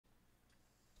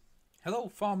Hello,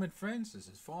 farming friends. This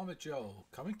is Farmer Joe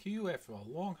coming to you after a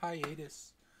long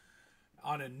hiatus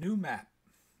on a new map,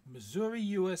 Missouri,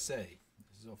 USA.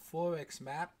 This is a 4X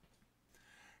map,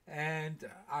 and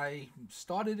I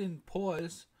started in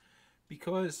pause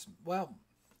because, well,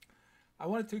 I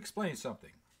wanted to explain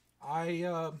something.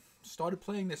 I started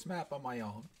playing this map on my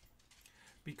own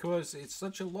because it's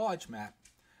such a large map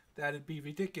that it'd be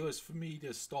ridiculous for me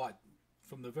to start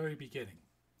from the very beginning.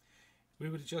 We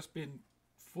would have just been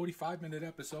 45-minute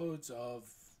episodes of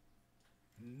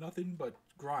nothing but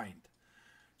grind.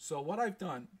 So what I've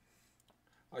done,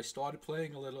 I started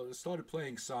playing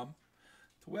some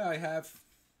to where I have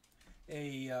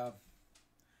a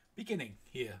beginning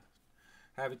here.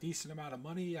 I have a decent amount of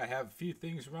money. I have a few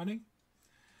things running.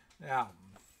 Now,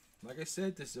 like I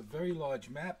said, this is a very large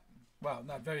map. Well,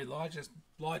 not very large, it's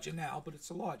larger now, but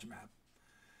it's a large map.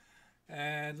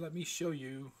 And let me show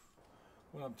you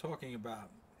what I'm talking about.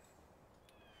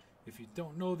 If you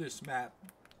don't know this map,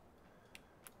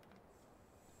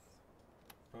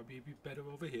 probably be better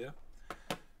over here.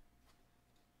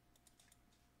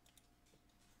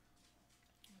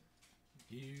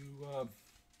 You,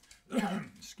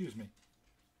 excuse me.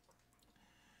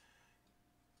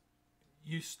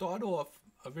 You start off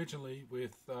originally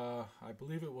with, I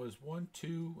believe it was 1,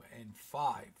 2, and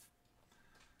 5.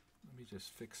 Let me just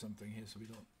fix something here so we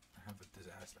don't have a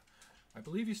disaster. I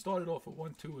believe you started off at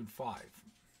 1, 2, and 5.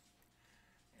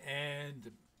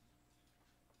 And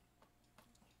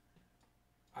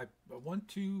 1,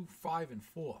 2, 5, and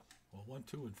 4. Well, 1,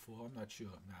 2, and 4. I'm not sure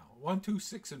now. 1, 2,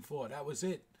 6, and 4. That was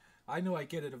it. I knew I'd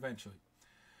get it eventually.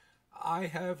 I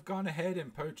have gone ahead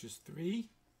and purchased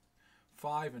 3,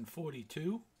 5, and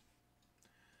 42.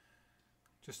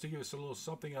 Just to give us a little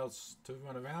something else to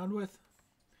run around with.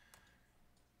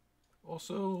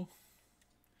 Also,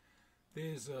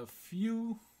 there's a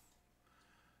few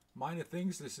minor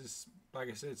things. This is, like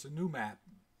I said, it's a new map,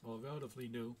 well, relatively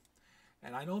new,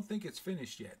 and I don't think it's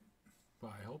finished yet.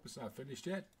 Well, I hope it's not finished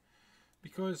yet,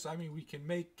 because I mean, we can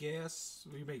make gas,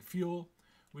 we make fuel,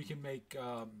 we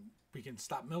can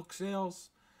stop milk sales.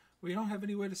 We don't have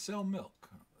anywhere to sell milk.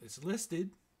 It's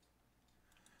listed.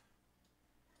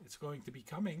 It's going to be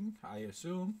coming, I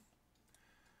assume.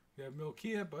 We have milk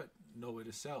here, but nowhere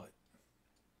to sell it.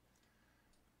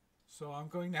 So I'm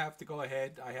going to have to go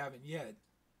ahead, I haven't yet,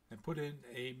 and put in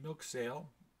a milk sale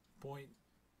point,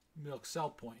 milk sell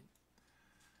point.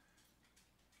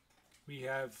 We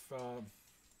have a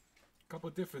couple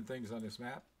of different things on this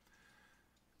map.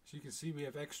 As you can see, we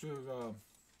have extra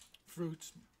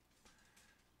fruits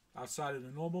outside of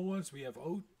the normal ones. We have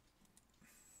oat,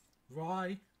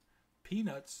 rye,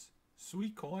 peanuts,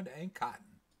 sweet corn, and cotton.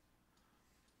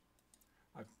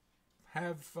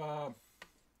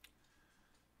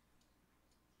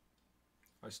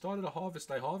 I started a harvest.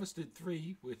 I harvested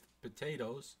 3 with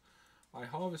potatoes. I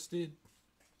harvested,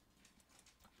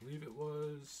 I believe it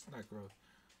was, not growth.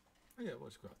 Oh yeah, it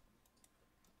was growth.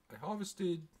 I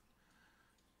harvested,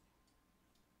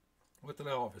 what did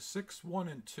I harvest? 6, 1,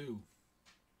 and 2.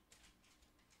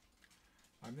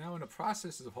 I'm now in the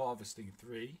process of harvesting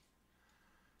 3.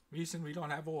 Reason we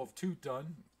don't have all of 2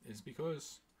 done is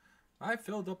because I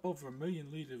filled up over 1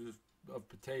 million liters of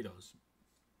potatoes.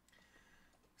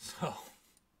 So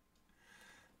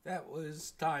that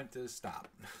was time to stop.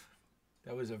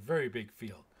 That was a very big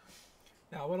field.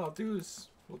 Now what I'll do is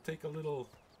we'll take a little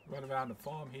run around the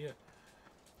farm here,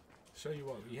 show you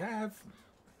what we have.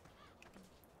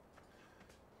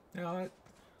 Now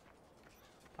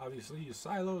obviously your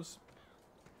silos.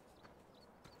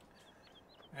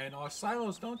 And our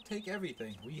silos don't take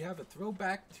everything. We have a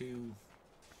throwback to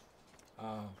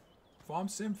Farm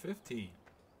Sim 15.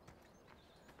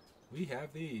 We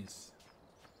have these.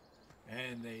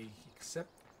 And they accept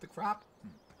the crop,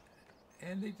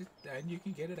 and you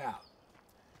can get it out.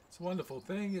 It's a wonderful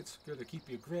thing. It's going to keep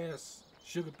your grass,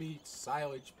 sugar beets,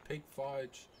 silage, pig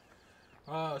fudge,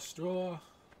 straw,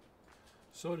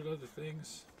 sorted other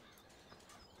things.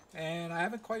 And I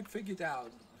haven't quite figured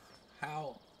out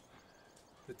how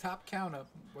the top counter,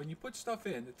 when you put stuff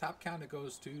in, the top counter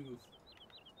goes to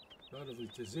relatively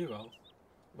to 0.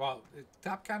 Well, the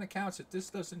top counter counts if this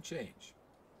doesn't change.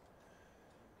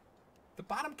 The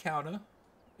bottom counter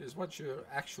is what your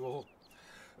actual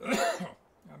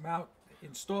amount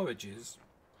in storage is.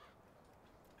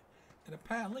 And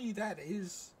apparently that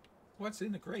is what's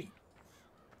in the crate.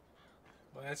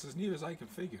 Well, that's as near as I can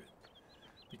figure it.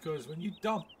 Because when you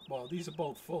dump, well, these are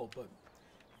both full, but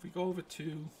if we go over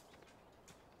to,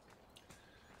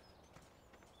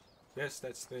 yes,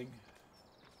 that's thing.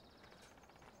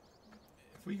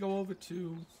 If we go over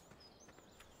to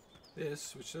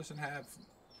this, which doesn't have,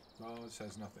 well, this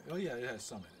has nothing. Oh yeah, it has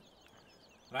some in it.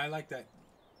 And I like that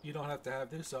you don't have to have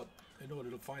this up in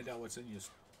order to find out what's in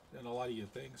a lot of your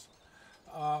things.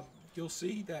 You'll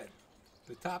see that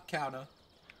the top counter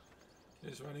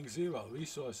is running 0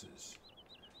 resources.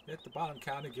 Yet the bottom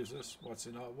counter gives us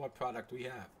what product we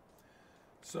have.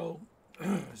 So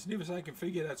as near as I can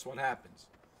figure, that's what happens.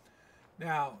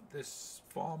 Now, this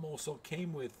farm also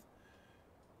came with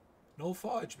no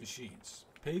forage machines,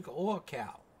 pig or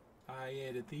cow. I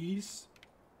added these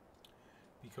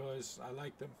because I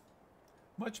like them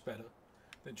much better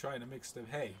than trying to mix the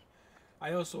hay.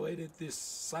 I also added this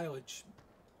silage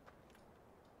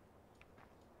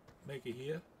maker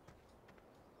here,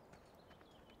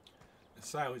 a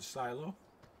silage silo.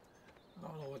 I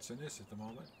don't know what's in this at the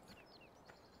moment.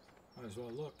 Might as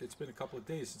well look. It's been a couple of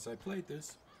days since I played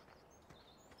this.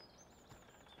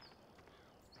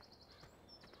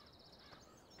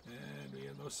 And we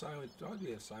have no silage. Oh,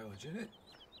 we have silage in it.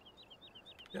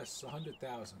 Yes,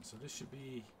 100,000. So this should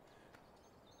be.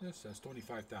 Yes, that's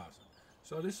 25,000.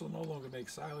 So this will no longer make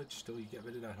silage till you get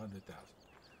rid of that 100,000.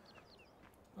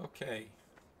 Okay.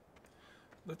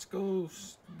 Let's go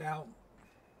now.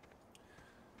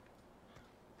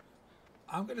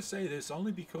 I'm going to say this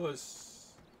only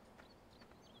because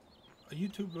a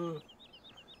YouTuber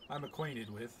I'm acquainted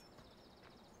with.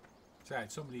 I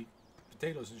had so many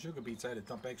potatoes and sugar beets I had to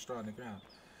dump extra on the ground.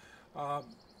 A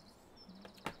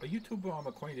YouTuber I'm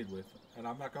acquainted with, and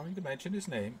I'm not going to mention his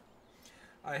name.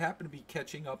 I happen to be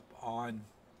catching up on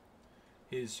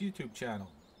his YouTube channel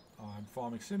on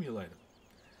Farming Simulator.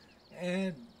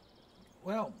 And,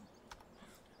 well,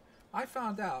 I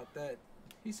found out that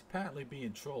he's apparently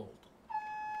being trolled.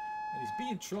 And he's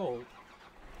being trolled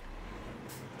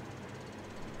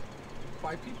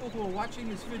by people who are watching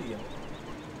his videos,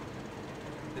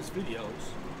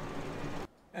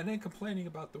 and then complaining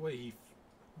about the way he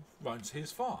runs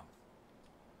his farm.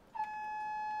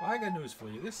 Well, I got news for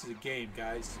you. This is a game,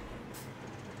 guys.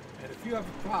 And if you have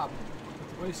a problem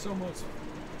with the way someone's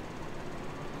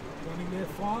running their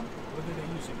farm, whether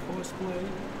they're using horseplay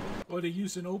or they're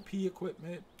using OP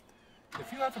equipment,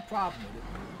 if you have a problem with it,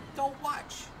 don't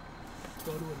watch.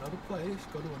 Go to another place,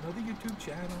 go to another YouTube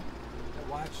channel, and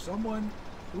watch someone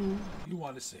who you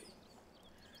want to see,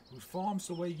 who farms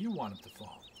the way you want him to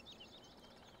farm.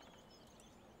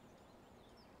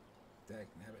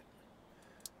 Dagnabbit.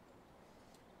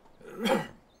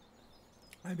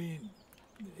 I mean,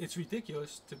 it's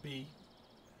ridiculous to be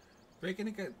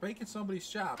breaking somebody's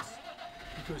chops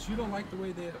because you don't like the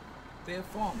way they're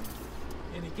farming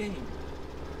in a game.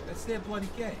 That's their bloody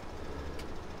game.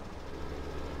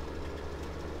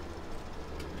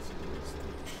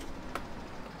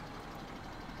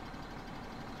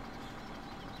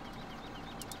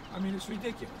 I mean, it's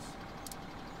ridiculous.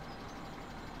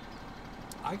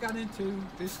 I got into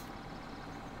this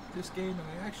game, and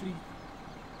I actually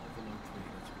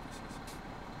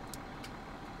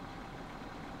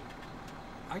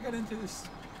I got into this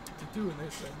to doing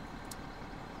this, and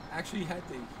actually had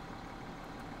the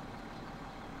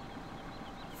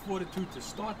fortitude to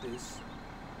start this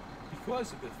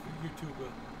because of the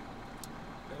YouTuber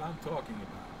that I'm talking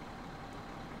about.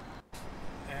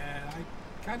 And I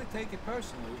kind of take it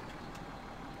personally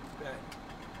that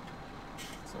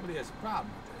somebody has a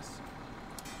problem with this.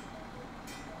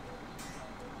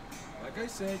 Like I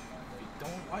said, if you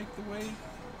don't like the way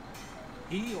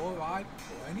he or I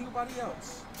or anybody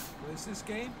else plays this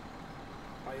game,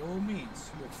 by all means,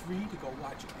 you're free to go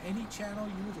watch any channel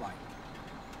you would like.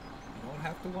 You don't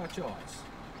have to watch ours.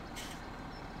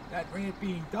 That rant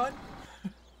being done,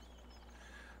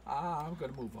 I'm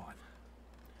going to move on.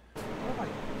 What am I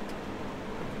doing?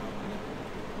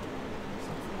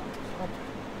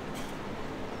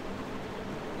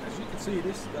 As you can see,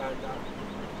 this that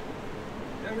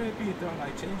rant being done, I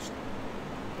changed.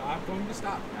 I'm going to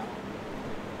stop now.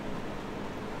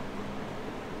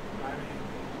 I mean,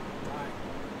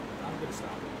 I'm going to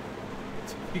stop.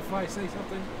 Before I say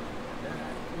something,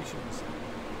 we shouldn't say.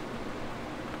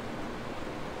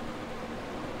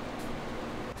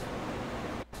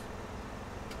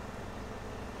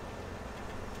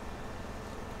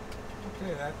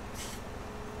 Okay,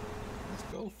 let's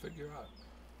go figure out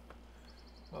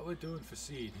what we're doing for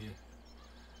seed here.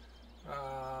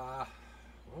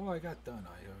 What I got done,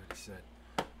 I already said.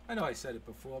 I know I said it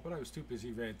before, but I was too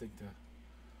busy ranting to.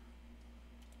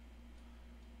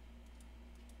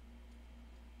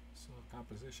 Soil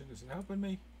composition isn't helping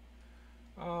me.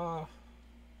 1,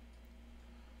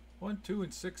 2,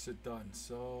 and 6 are done,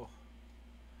 so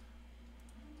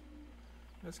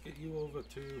let's get you over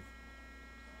to.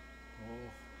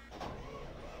 Oh,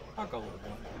 I'll go with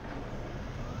 1.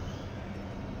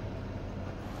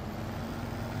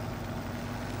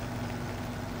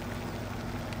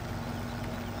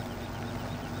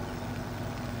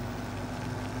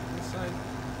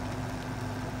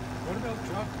 milk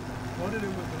truck, loaded it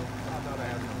with milk, found out I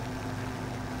had milk.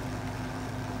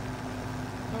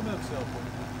 No milk sale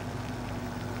point.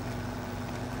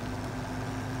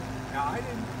 Now I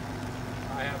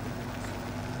haven't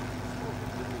spoken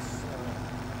to this,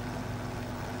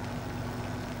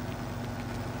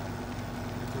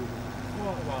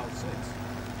 well, since.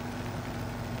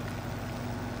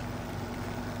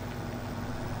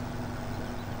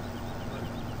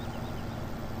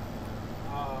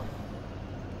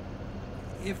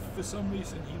 If for some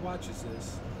reason he watches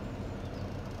this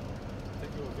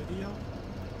particular video,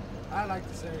 I like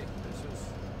to say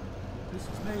this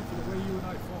was made for the way you and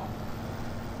I farm.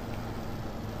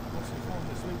 Mostly farm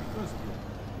this way because of you.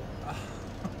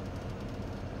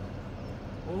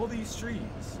 All these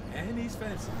trees and these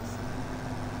fences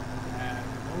and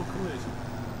no collision.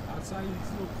 Outside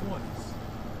these little corners,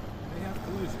 they have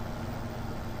collision.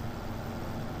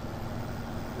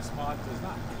 This mod does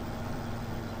not.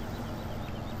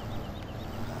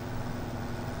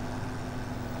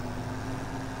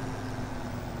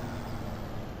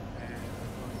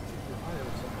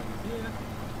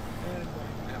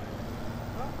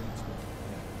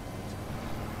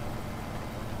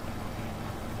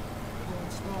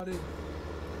 Started.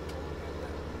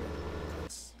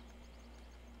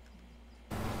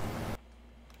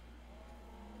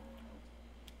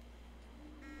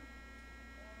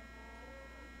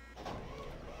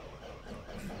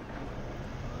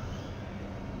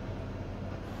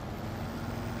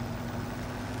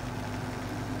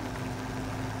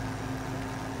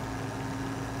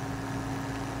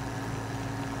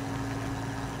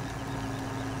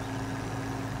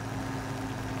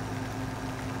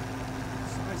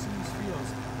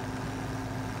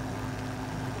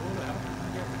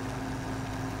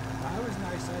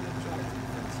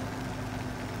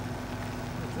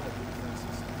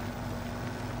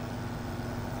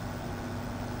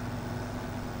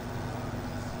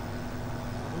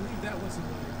 That wasn't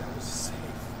really, that was safe.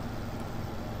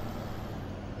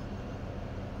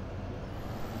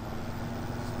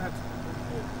 This map's pretty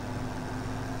good.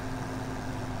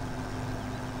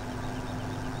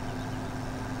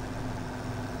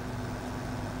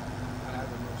 I have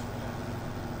the most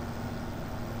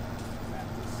map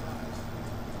this size.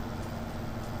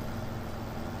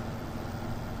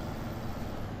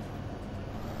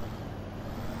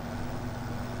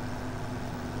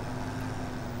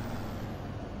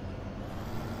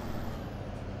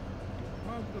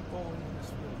 The ball in this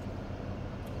field.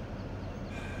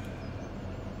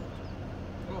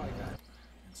 Oh, I got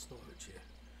in storage here.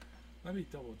 Let me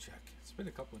double check. It's been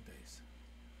a couple of days.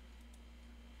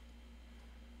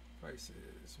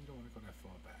 Prices. We don't want to go that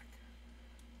far back.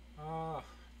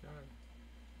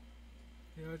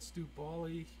 Yeah, let's do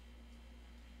barley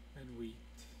and wheat.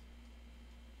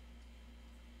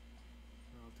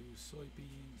 I'll do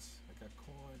soybeans. I got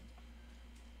corn.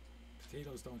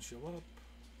 Potatoes don't show up.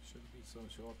 Should be so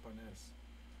show up on this.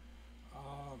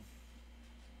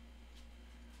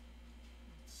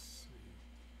 Let's see.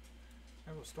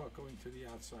 And we'll start going to the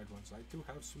outside ones. I do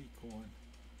have sweet corn.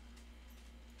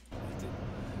 I did.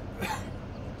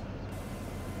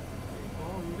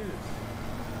 Oh, it is.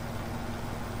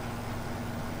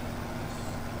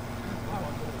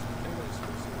 Wow, those potatoes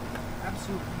was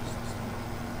absolutely useless.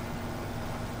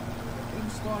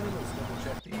 Getting started. Let's double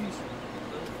check these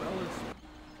little fellas.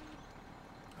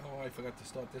 I forgot to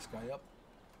start this guy up.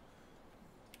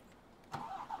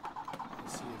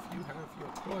 Let's see if you have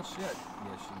your course yet.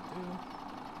 Yes, you do.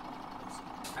 Let's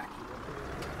back you up here.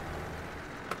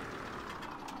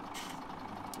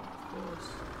 Course.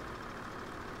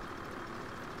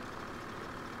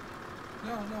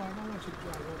 No, I don't want you to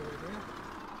drive all the way there.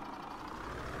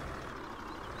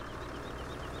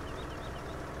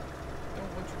 I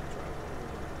don't want you to drive all the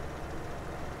way there.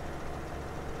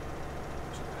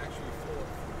 You should actually fill up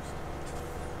first.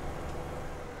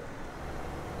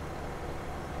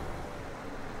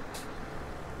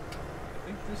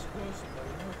 I think this course, if I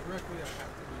remember correctly, I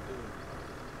have to redo it.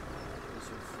 Because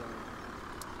of,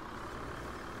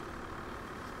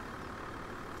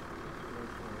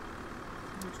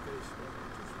 in which case,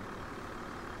 just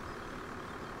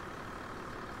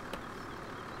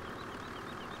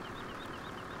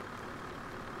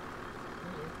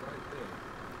right there.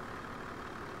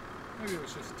 Maybe it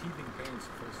was just teething pains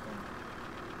the first time.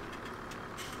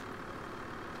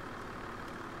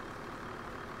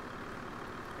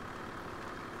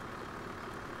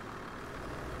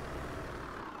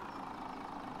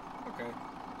 Okay.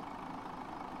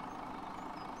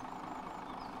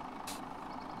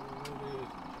 Loaded.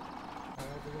 I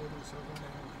have the loaders over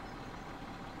now.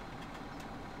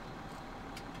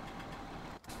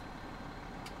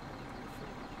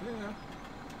 there.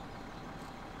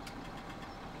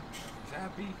 He's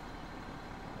happy.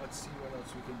 Let's see what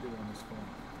else we can do on this phone.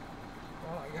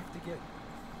 Well, I have to get...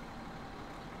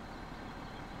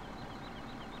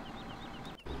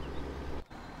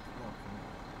 Oh, come on.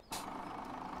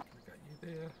 I got you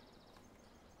there.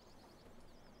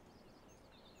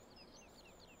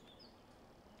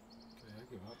 Okay, I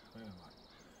give up. Where am I?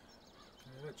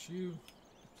 Okay, that's you.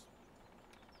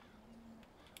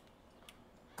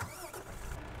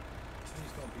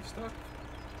 Please don't be stuck.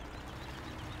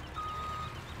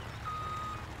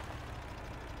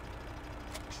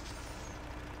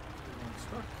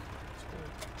 Stuck. That's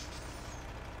good.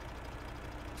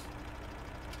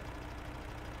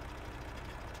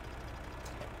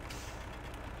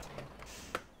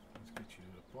 Let's get you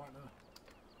to the partner.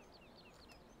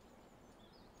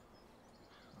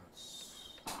 That's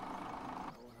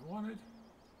not what I wanted.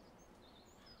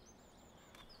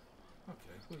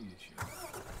 Okay, what do you shoot?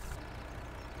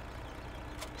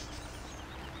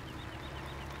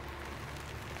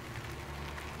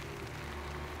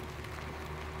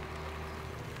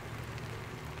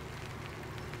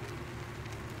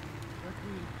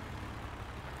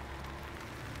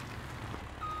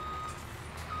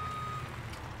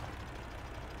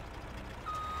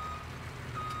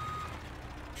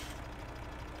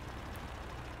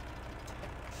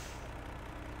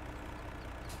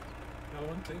 Now,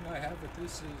 one thing I have with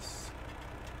this is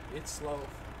it's slow,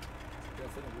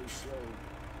 definitely slow.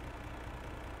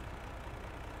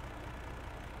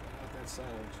 Not that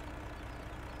silent.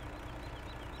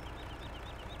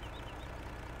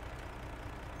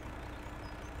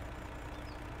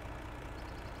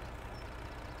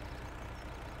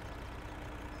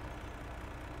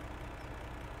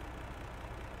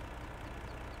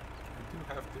 I do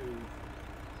have to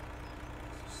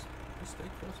stay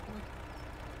crossplay.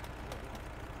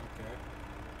 Okay.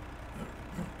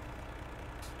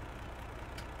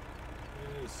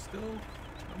 It is still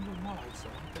number 9, so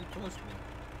I'm going to crossplay.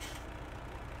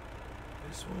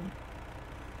 This one.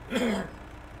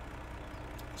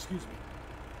 Excuse me.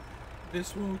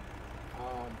 This one. I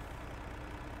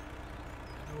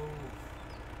know.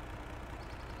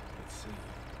 Let's see.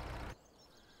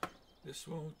 This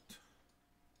won't.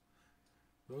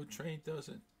 Road Train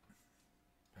doesn't.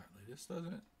 Apparently this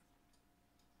doesn't.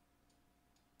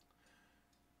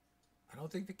 I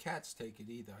don't think the cats take it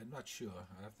either. I'm not sure.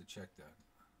 I have to check that.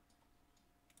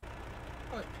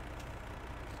 But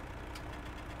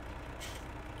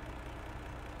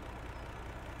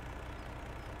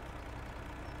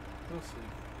we'll see.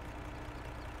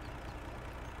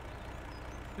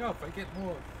 You know, if I get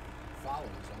more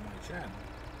followers on my channel,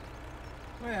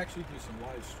 I might actually do some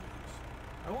live streams.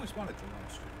 I always wanted to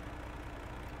live stream.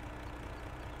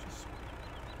 Just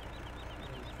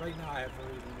right now I have a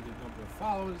very limited number of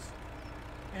followers,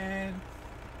 and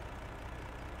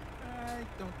I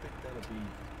don't think that'll be...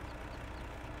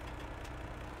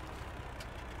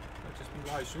 It'll just be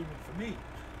live streaming for me.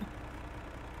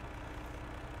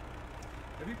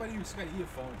 Everybody who's got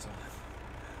earphones on,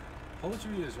 hold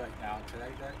your ears right now, because I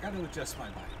got to adjust my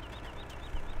mic.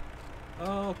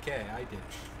 Okay, I did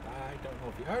it. I don't know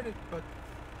if you heard it, but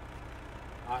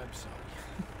I'm sorry.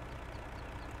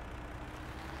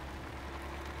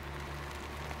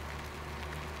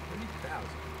 30,000.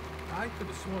 I could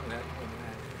have sworn that more than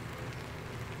that.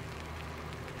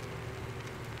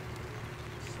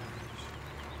 Savage.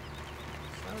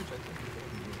 Savage, I think is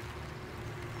over here.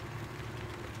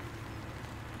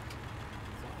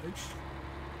 Savage.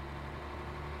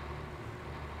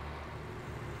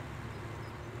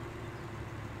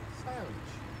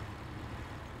 Savage.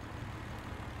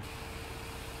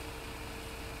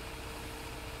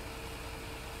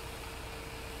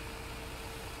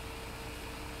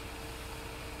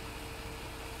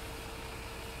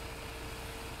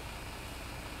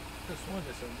 Just one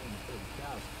that's only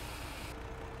 30,000.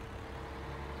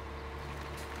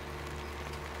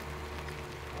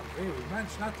 Okay, we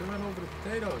managed not to run over the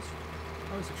potatoes.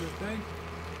 That was a good thing.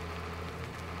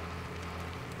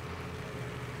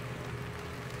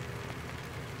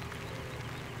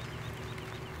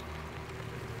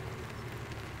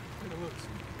 Take a look,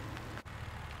 see.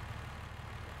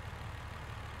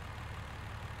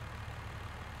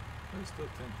 There's still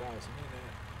 10,000 in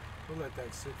there. We'll let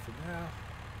that sit for now.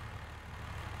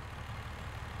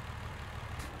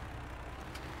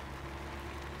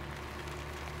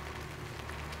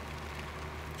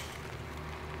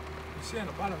 You see on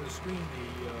the bottom of the screen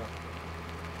the little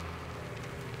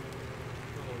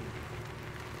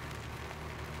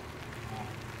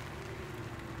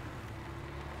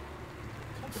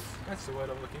compass. That's the word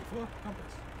I'm looking for.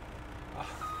 Compass.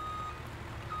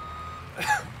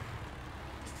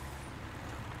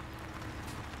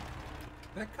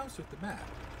 That comes with the map.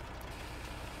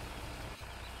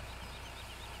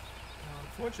 Now,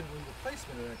 unfortunately, the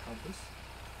placement of that compass,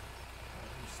 at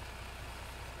least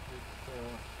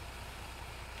well,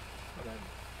 that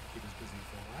keep us busy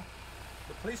for a while.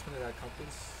 The placement of that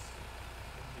compass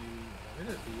when you are in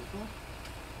a vehicle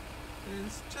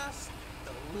is just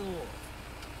a little off.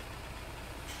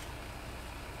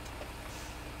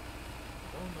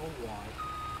 Don't know why.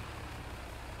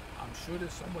 I'm sure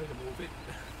there's some way to move it.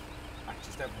 I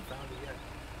just haven't found it yet.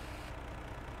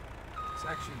 It's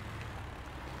actually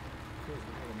because of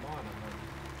another mod I'm running.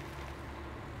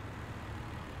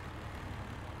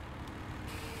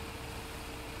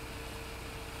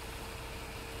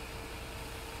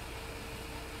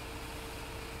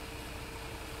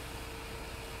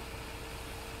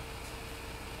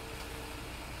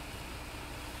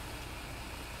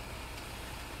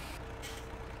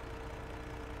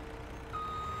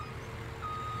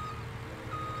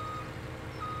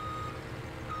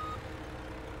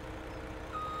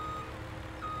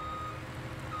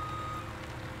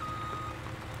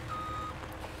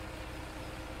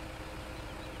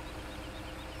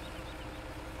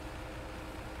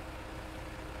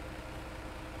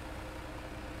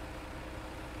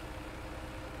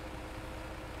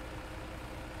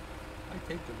 I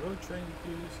take the road train to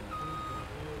use and do the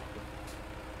road, but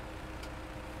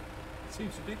it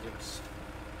seems ridiculous.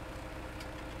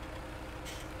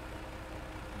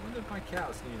 I wonder if my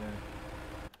cows need any.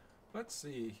 Let's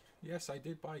see. Yes, I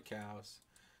did buy cows.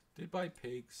 Did buy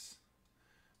pigs.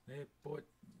 They bought.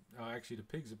 Actually, the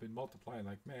pigs have been multiplying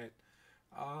like mad.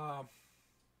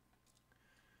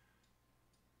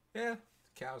 Yeah, the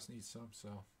cows need some,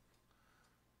 so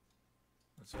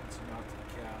let's send some out to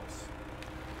the cows.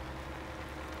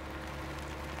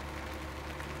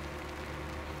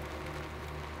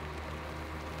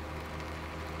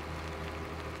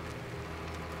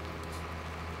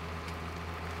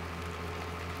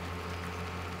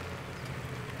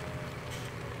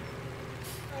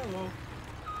 Hello.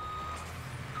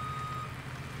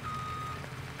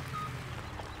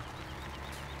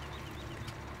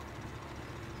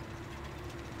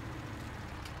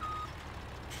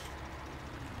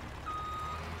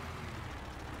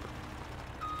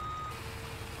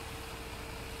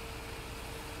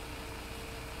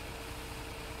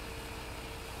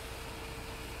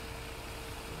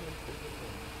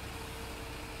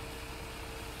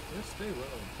 Yes, they will.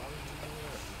 Probably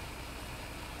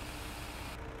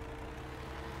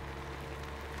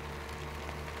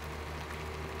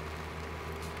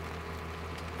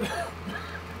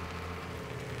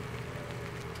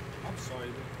I'm sorry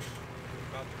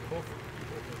about the cough.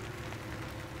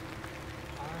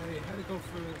 I had to go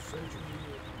for surgery.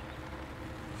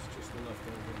 It's just a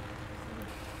leftover.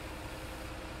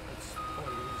 That's part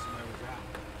of the reason I was out.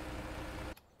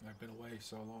 I've been away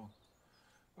so long.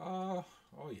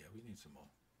 Oh yeah, we need some more.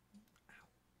 Ow.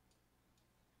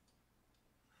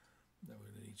 Then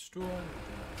we're gonna need straw and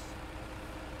everything else.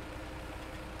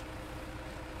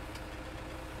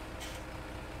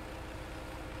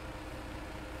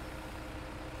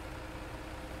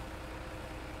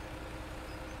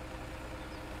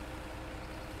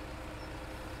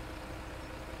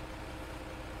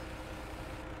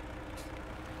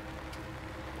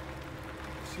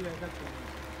 See, I got the.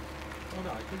 Oh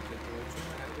no, I did get the road train.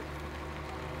 I had it.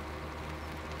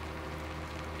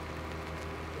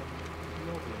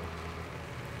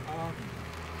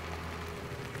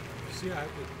 See, I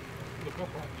have to look up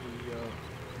on the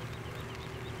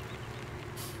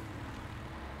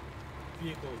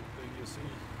vehicle thing. You see,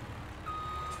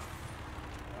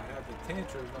 I have the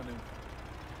Tantra running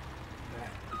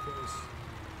that because,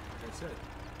 like I said,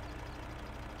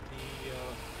 the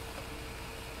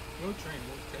road train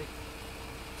won't take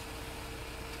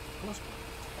horsepower.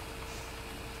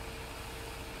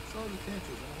 So the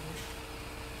Tantra's on it.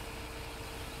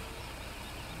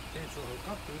 Tantra will hook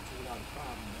up to it without a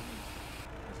problem. I mean,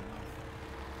 that's enough.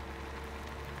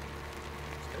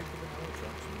 Let's take it to the road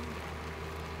trucks and move on.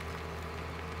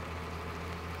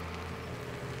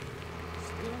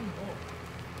 Still in the hole.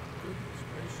 Goodness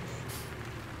gracious.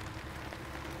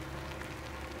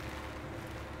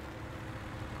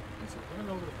 It's right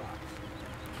over the box.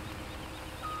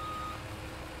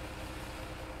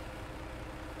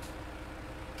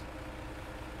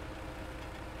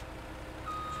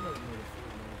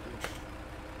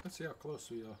 Let's see how close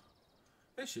we are.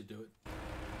 They should do it.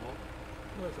 Oh,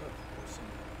 where's that person?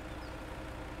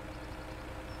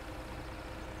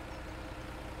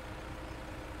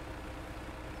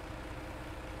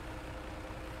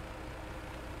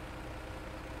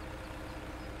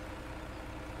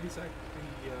 He's like the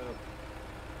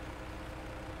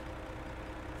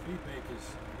Feed makers.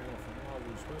 I got it from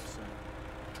Marvel's website.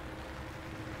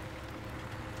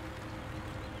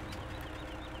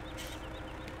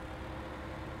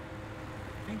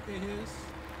 I think they're his.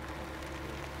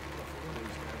 Oh, for one of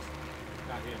these guys.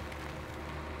 Not him.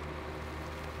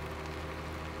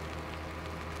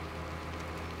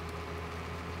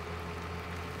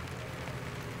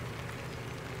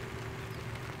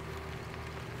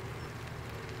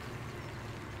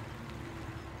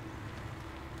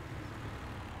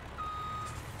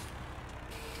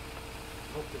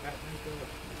 Hope the Bat Maker,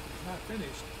 he's not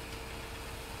finished.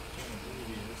 I don't believe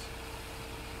he is.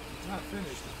 He's not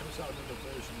finished. It comes out another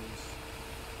version is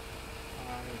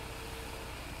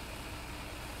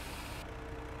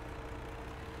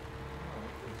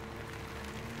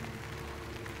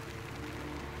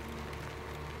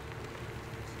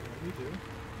we do.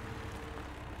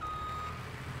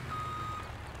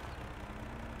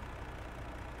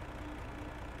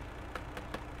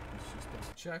 Let's just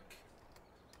double check.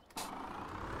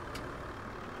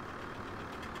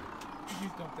 You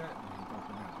dump that, no, you're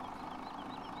dumping that.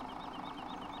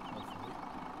 Hopefully.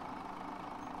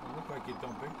 Doesn't look like you're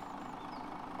dumping.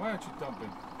 Why aren't you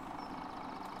dumping?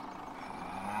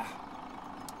 Ah.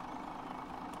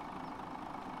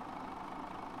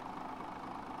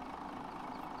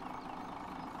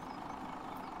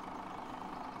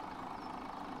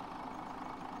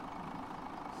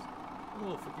 A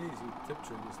little fugazi tip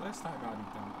triggers. Last time out he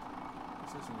dumped.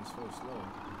 This isn't his first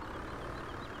load.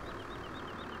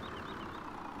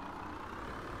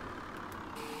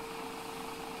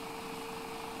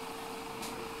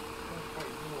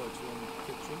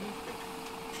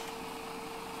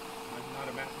 I'm not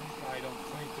a map maker. I don't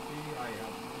claim to be. I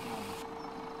have no knowledge.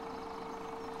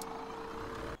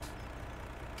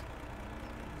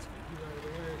 Let's get you out of the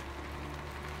way.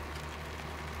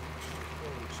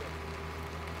 Oh, check.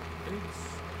 Pigs.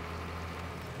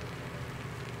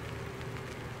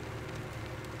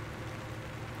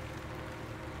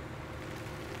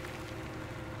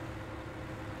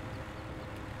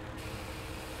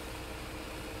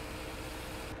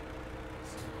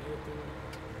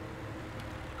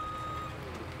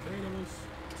 Potatoes.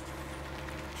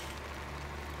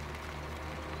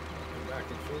 Go back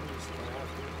and fill these if I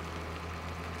have to.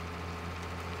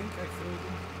 I think I filled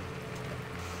them.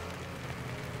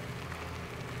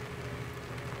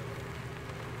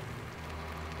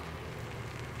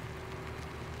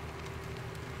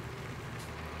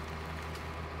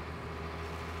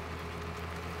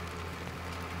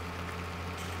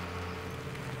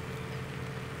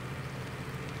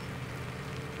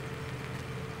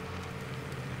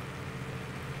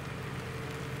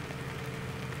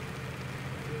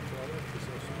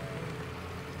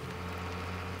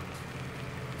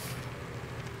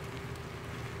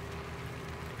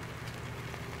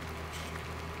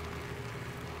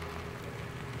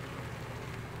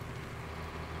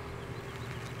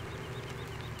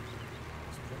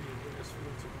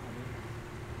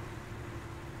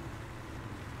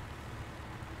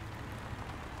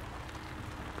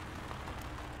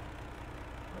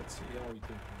 Let's see how we did.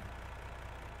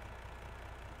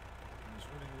 I was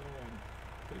running low on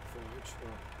big forage.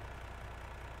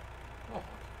 Oh,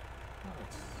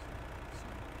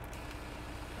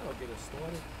 that'll get us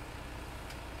started.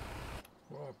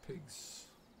 Raw pigs.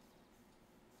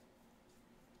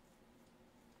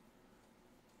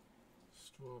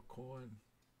 Straw corn.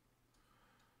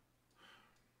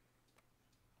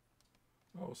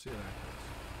 Oh, we'll see how that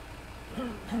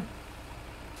goes.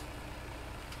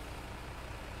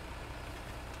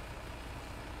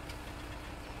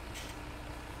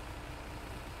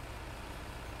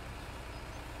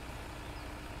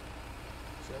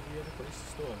 Every other place to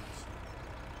store this.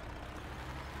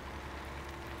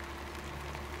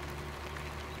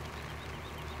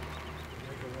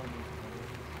 Make a run.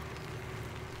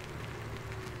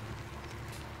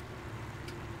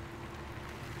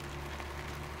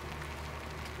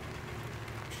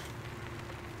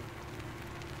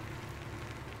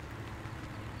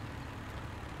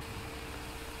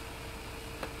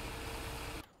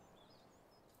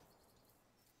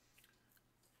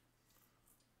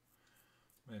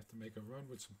 I have to make a run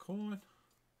with some corn.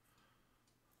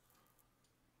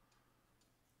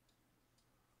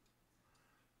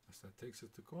 Guess that takes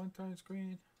it to corn time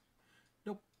screen.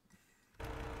 Nope. Oh,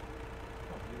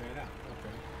 you ran out.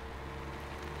 Okay.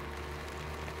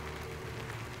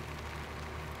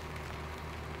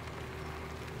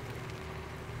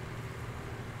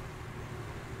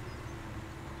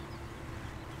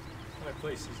 A lot of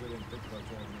places I didn't think about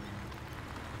driving around.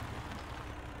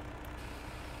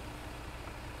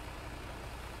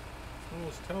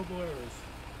 Those terrible errors.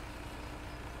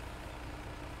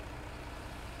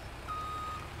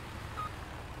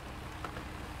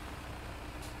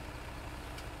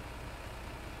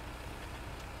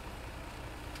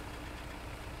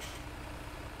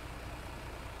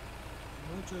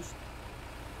 just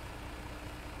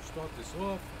start this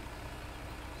off.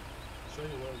 Show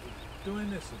you what we're doing.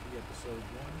 This will be episode 1.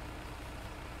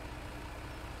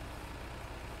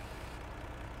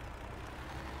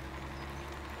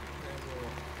 And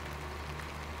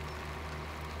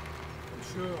I'm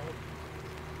sure I'll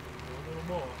do a little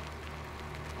more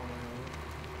on my own.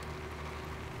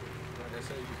 Like I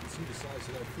say, you can see the size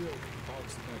of that field,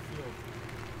 parts of that field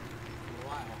for a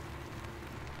while.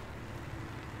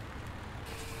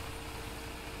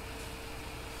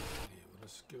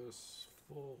 Let's give us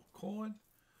full corn.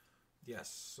 Yes,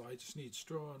 so I just need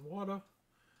straw and water.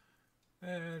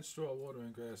 And straw, water,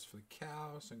 and grass for the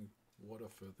cows, and water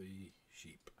for the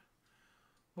sheep.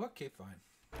 Okay, fine.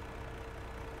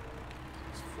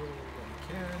 Let's fill what we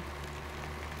can.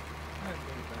 And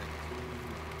bring it back to...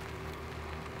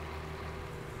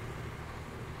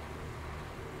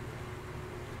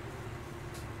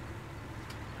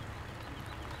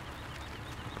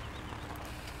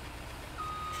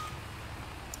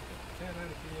 Get out of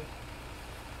here.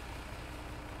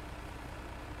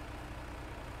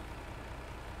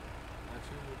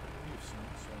 Actually, we're going to leave soon,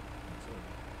 so that's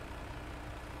over.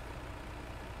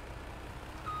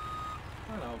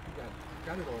 I know, we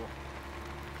got it all.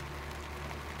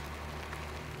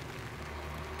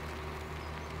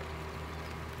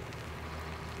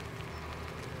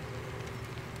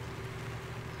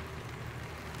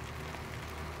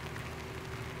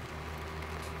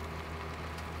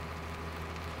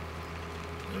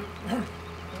 Oh,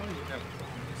 you have a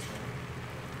problem this time.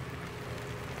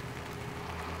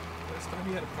 Last time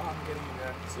you had a problem getting in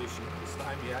that position. This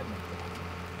time you had no problem.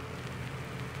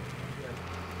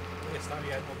 Last time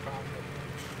you had no problem getting it.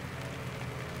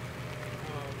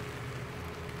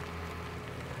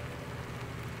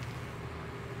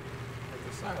 At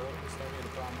the silo, this time you had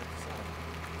a problem at the silo.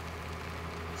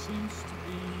 It seems to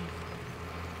be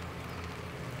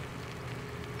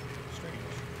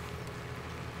strange.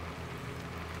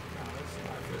 This is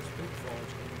my first big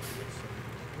forge going into this, so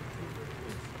we'll see what it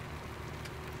is.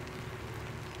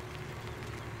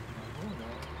 Oh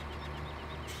no.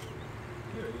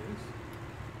 Here it is.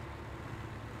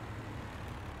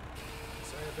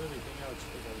 So I have everything else I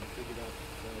think I figured out the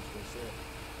forge was there.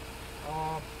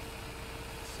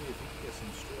 Let's see if we can get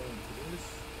some straw into this.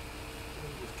 Let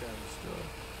me just carry straw.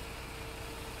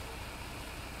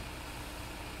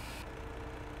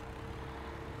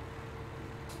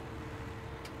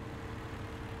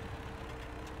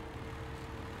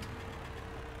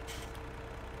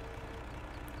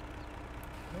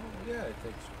 Yeah, it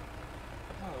takes.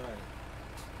 All right.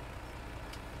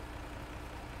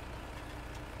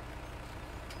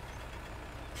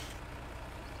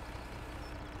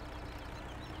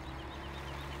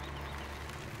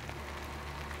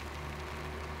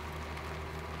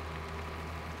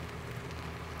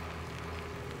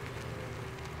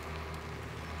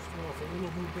 Straw for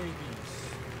little new babies.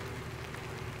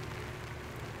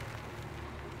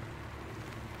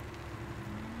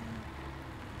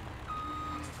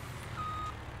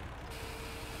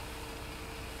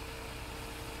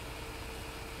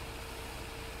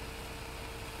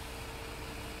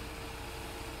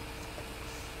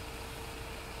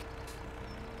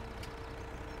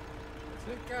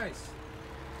 That's it, guys.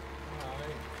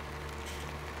 Alright.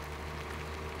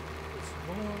 Put some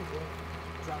more.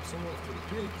 We'll drop some off to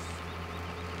the pigs.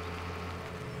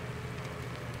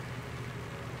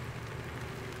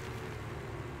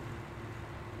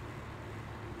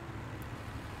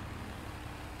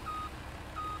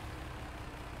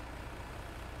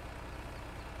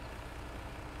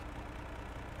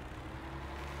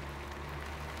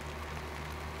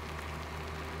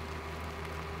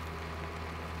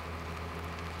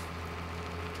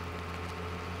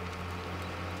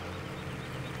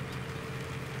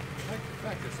 I like the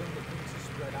fact that some of the things are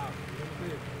spread out a little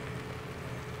bit.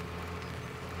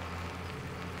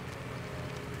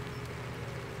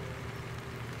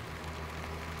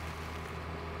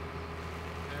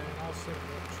 And I'll set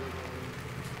up triggering.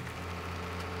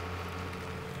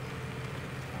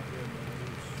 I'll get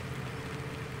those.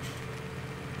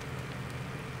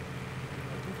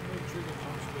 I think the main trigger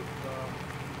comes with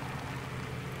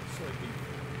soybean.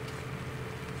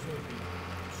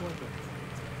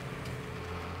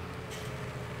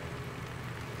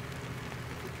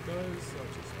 Does I'll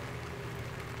just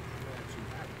actually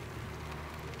have it.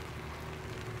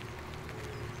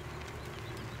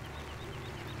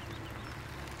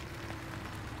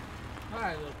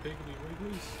 Alright, little piggly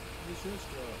wigglies. Here's your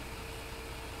straw.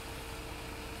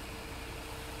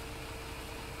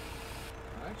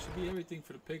 That should be everything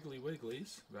for the piggly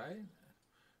wigglies, right?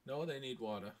 No, they need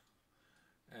water.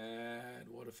 And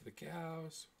water for the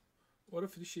cows. Water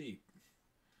for the sheep.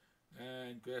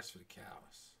 And grass for the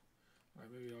cows.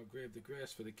 Alright, maybe I'll grab the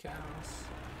grass for the cows.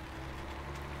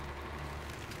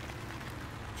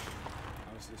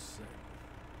 How's this set?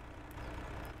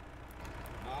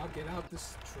 I'll get out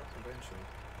this truck eventually.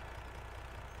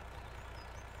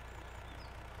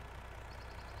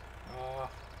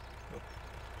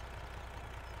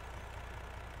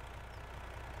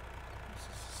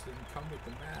 This didn't come with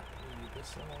the map. We need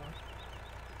this on.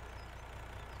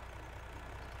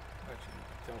 Actually, you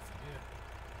can tell from here.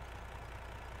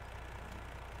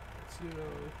 That's 0,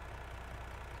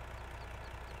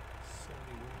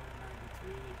 71,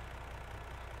 93,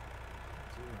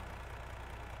 0.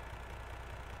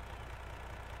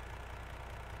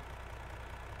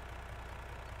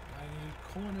 I need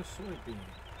corn or soybean.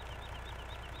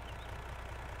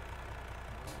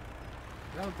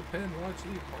 That'll depend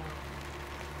largely upon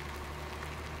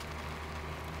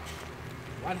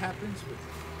what happens with it.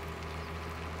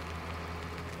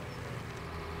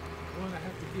 One I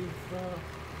have to give, oh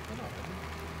no,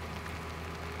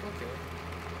 okay.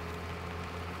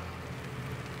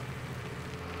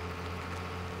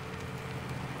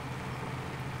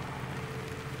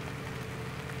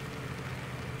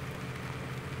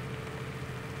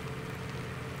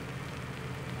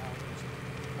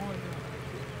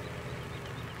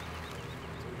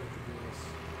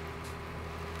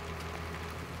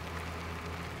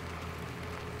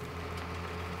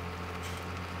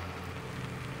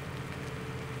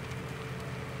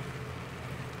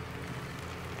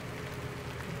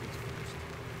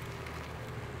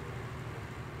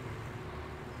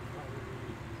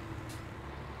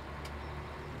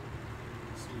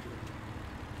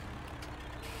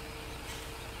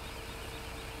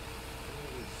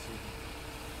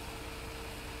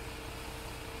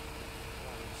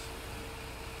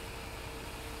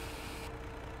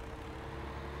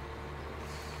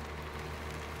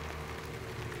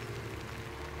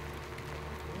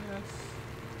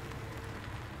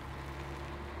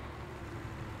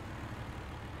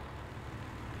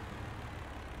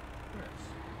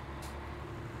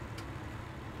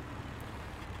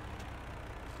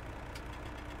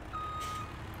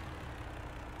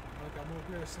 Got more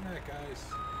grass than that, guys.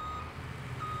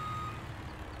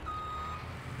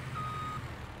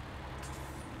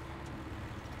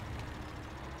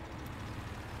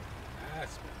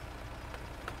 That's better.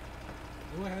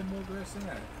 Go ahead, more grass than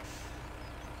that.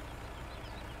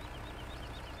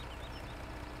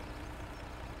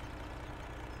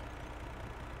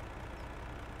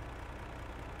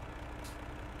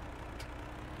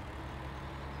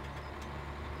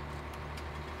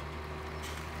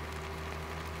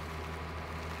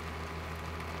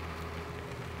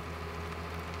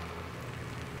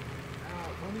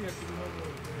 Only have to do more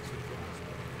grass with grass.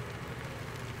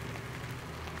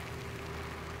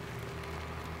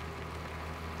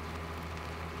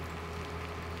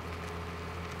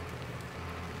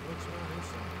 What's around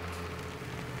inside?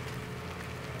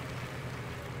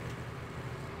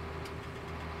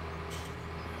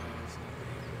 It's not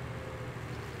there.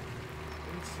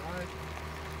 Inside.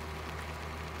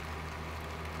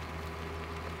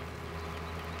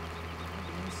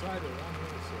 Inside or on the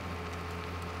other side.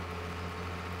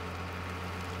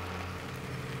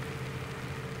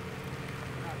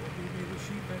 We made a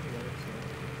sheep anyway, so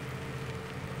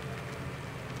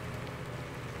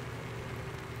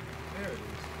there it is.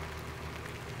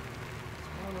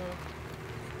 Smaller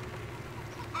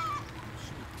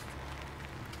sheep.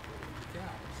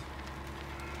 Cows.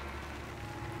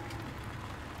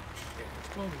 Yeah, it's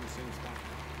cloning the same spot.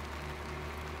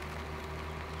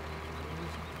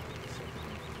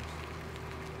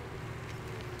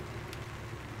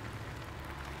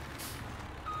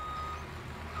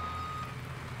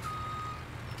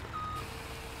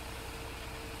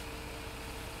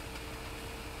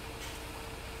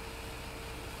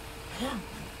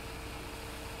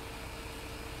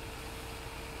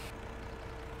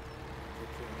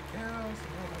 Cows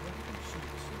and all that other sheep,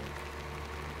 so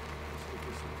let's get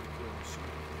this and take care of the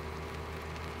sheep.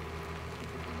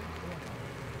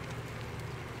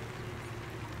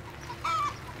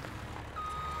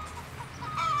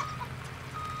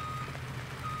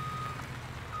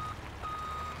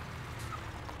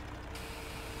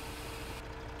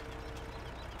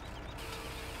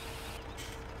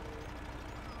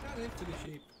 Not into the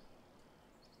sheep.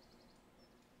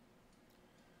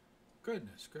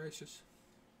 Goodness gracious.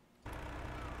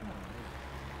 Oh, man.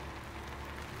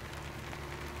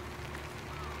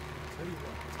 Tell you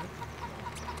what.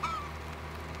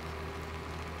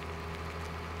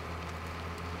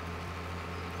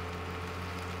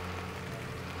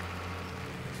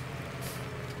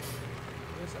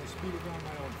 Yes, I speeded on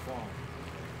my own farm.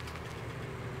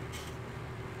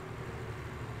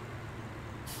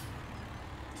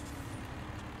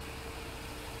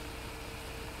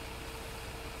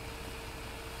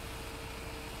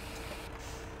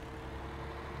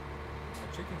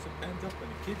 chickens are penned up and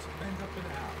the kids are penned up in the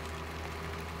house.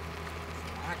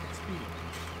 So I can speed.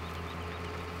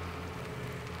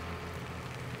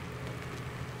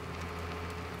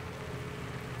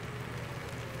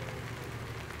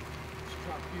 Let's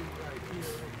drop you right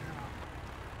here, right now.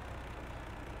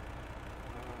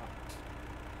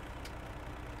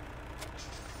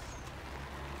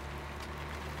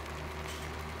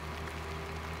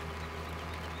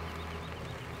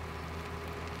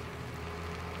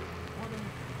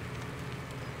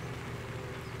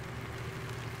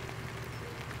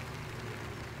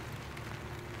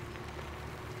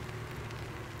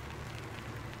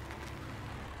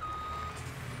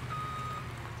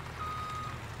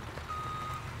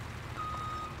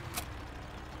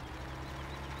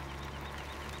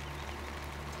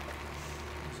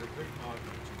 A great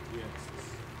model GPS is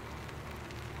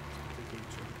the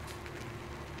future.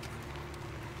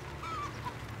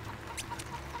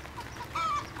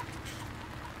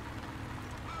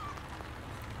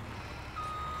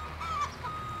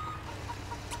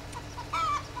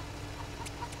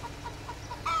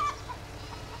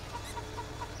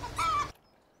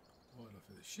 Water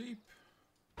for the sheep.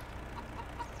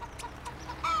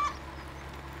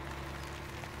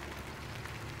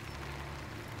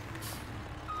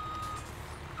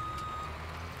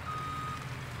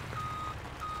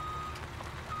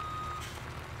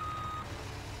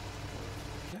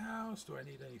 Do I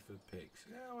need any for the pigs?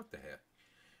 Yeah, what the heck?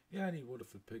 Yeah, I need water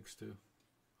for pigs too.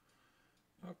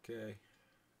 Okay.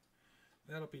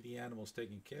 That'll be the animals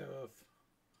taken care of.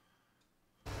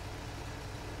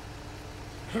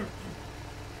 Guess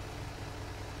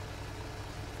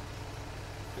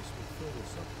we'll fill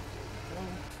this up before we go.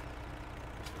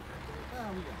 Ah,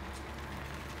 we got this.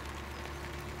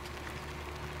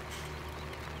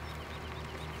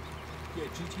 Yeah,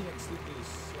 GTX did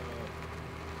this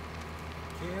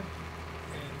cab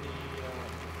and the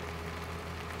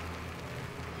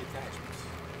attachments.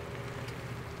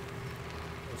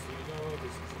 So you know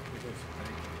this is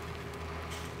tank.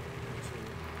 So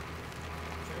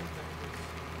train tankers.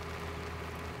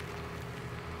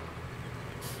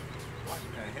 What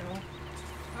the hell?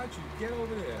 How'd you get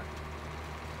over there?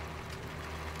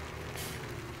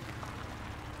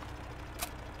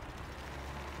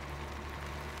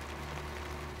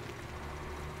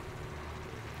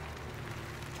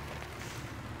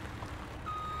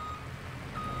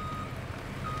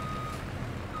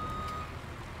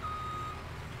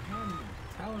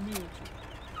 Telling me that you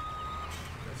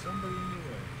got somebody in your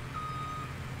way.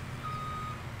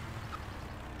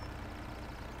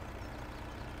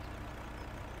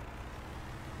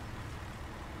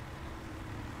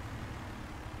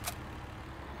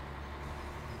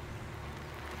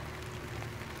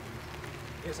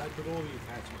 Yes, I put all the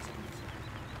attachments on this.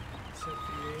 Except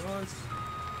for the ARs.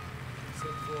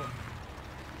 Except for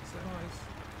semis.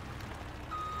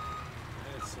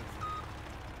 Except for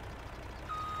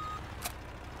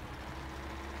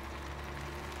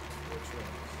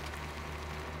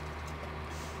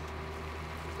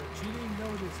but she didn't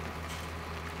know this now.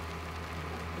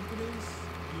 I think it is,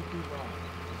 you'd be wrong.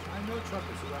 I know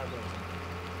truckers who have those.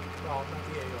 Well, not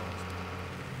the ARs.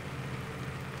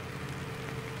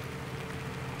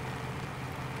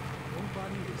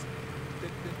 Nobody is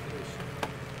addicted to this shit.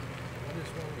 What is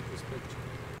wrong with this picture?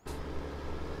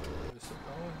 What is it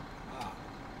going? Ah.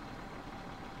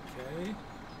 Okay.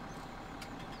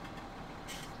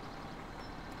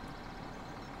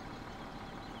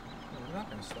 We're not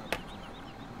going to stop the drive.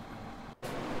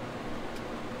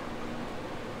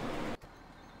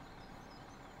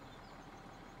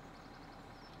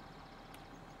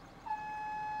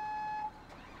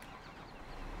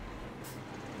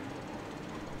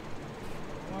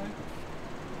 Why?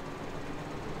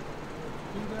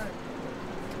 Do that.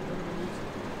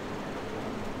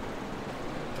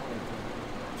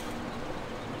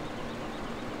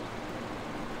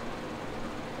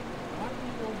 Why do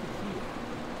you go over here?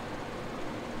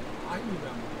 I knew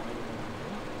that one.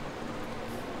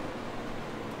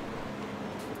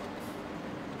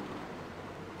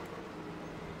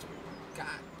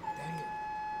 God dang it.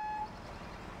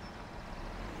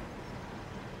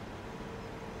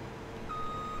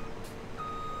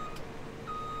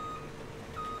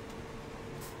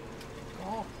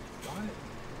 Oh, darn it.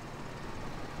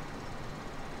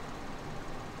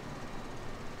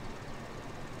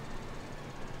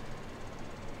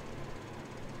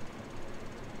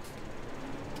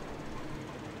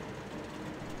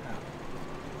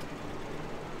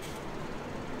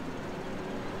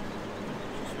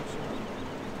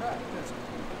 That's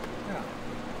cool. Yeah.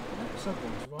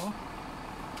 Something's wrong.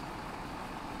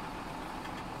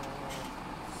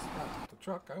 That's not the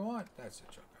truck I want. That's the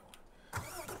truck I want.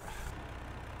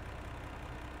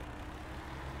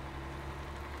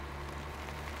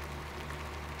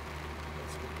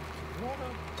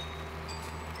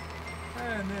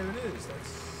 And there it is.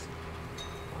 That's...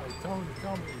 Alright, tell me.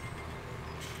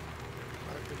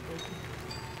 I've been taking...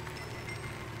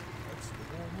 That's the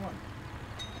wrong one.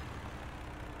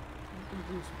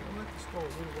 I'll let this go a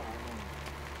little while longer.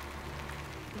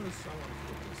 First, I want to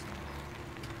put this on.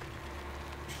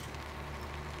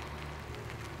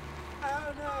 Oh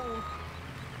no!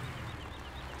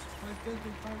 I think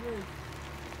it's my rig.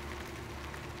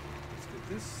 Let's get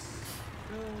this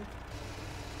filled.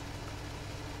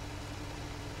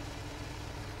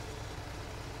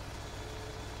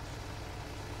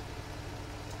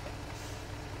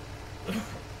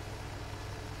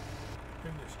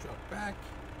 Bring this truck back.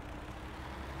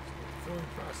 Start the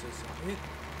filling process on it.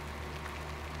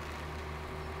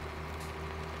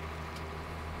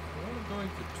 What I'm going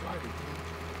to try to do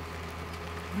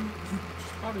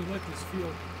is probably let this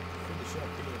field finish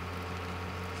up here.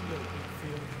 It's a little big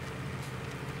field.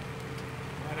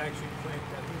 Might actually plant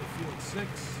that little field 6.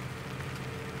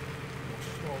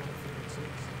 Smaller field 6.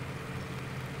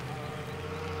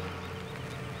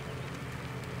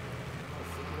 I'll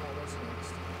figure out what's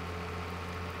next.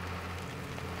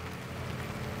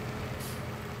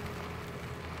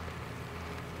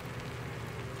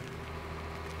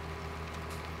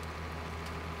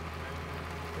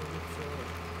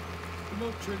 No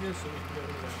trigger, so we can go to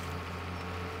that.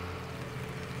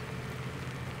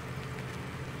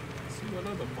 Let's see what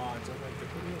other mods I'd like to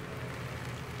put in.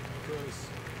 Because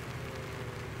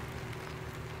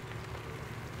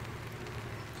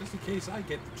just in case I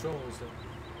get the trolls though.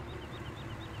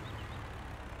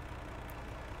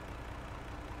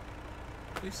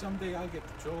 Maybe someday I'll get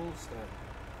the trolls that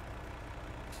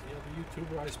the other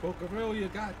YouTuber I spoke of earlier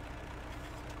got.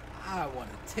 I want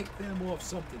to tick them off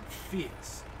something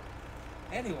fierce.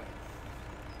 Anyway,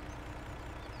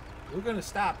 we're going to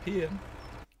stop here.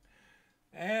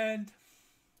 And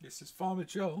this is Farmer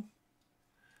Joe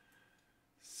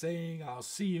saying I'll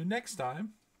see you next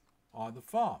time on the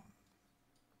farm.